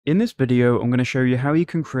In this video, I'm going to show you how you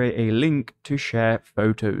can create a link to share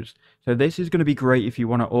photos. So this is going to be great if you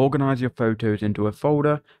want to organize your photos into a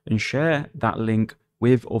folder and share that link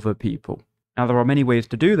with other people. Now, there are many ways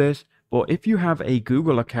to do this, but if you have a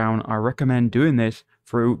Google account, I recommend doing this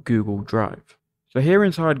through Google Drive. So here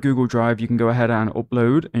inside Google Drive, you can go ahead and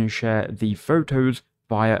upload and share the photos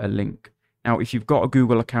via a link. Now, if you've got a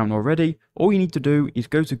Google account already, all you need to do is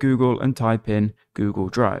go to Google and type in Google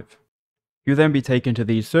Drive. You'll then be taken to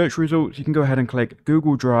these search results. You can go ahead and click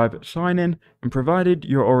Google Drive Sign In, and provided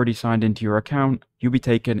you're already signed into your account, you'll be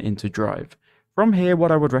taken into Drive. From here,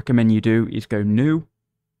 what I would recommend you do is go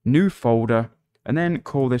New Folder, and then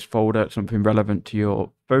call this folder something relevant to your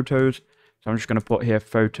photos. So I'm just going to put here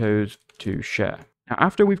Photos to Share. Now,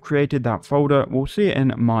 after we've created that folder, we'll see it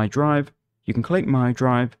in My Drive. You can click My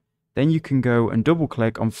Drive, then you can go and double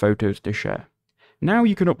click on Photos to Share. Now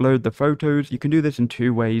you can upload the photos. You can do this in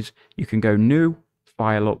two ways. You can go New,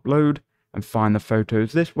 File Upload, and find the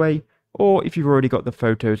photos this way. Or if you've already got the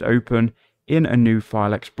photos open in a new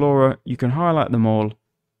file explorer, you can highlight them all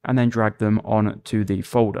and then drag them on to the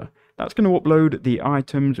folder. That's going to upload the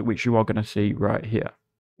items which you are going to see right here.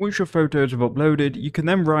 Once your photos have uploaded, you can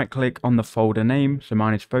then right click on the folder name. So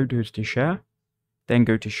mine is Photos to Share. Then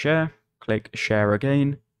go to Share, click Share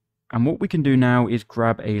again. And what we can do now is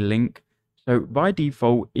grab a link. So by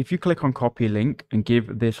default, if you click on copy link and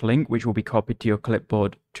give this link, which will be copied to your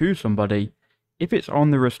clipboard, to somebody, if it's on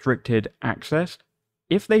the restricted access,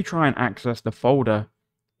 if they try and access the folder,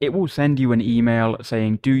 it will send you an email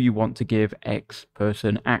saying, do you want to give X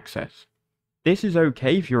person access? This is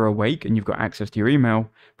okay if you're awake and you've got access to your email,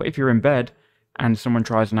 but if you're in bed and someone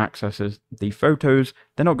tries and accesses the photos,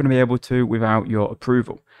 they're not going to be able to without your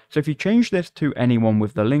approval. So if you change this to anyone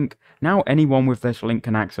with the link, now anyone with this link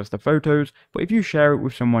can access the photos, but if you share it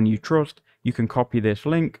with someone you trust, you can copy this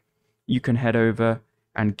link, you can head over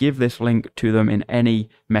and give this link to them in any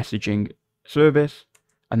messaging service,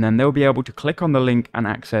 and then they'll be able to click on the link and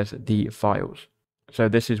access the files. So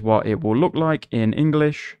this is what it will look like in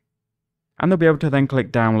English, and they'll be able to then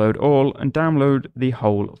click download all and download the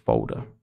whole folder.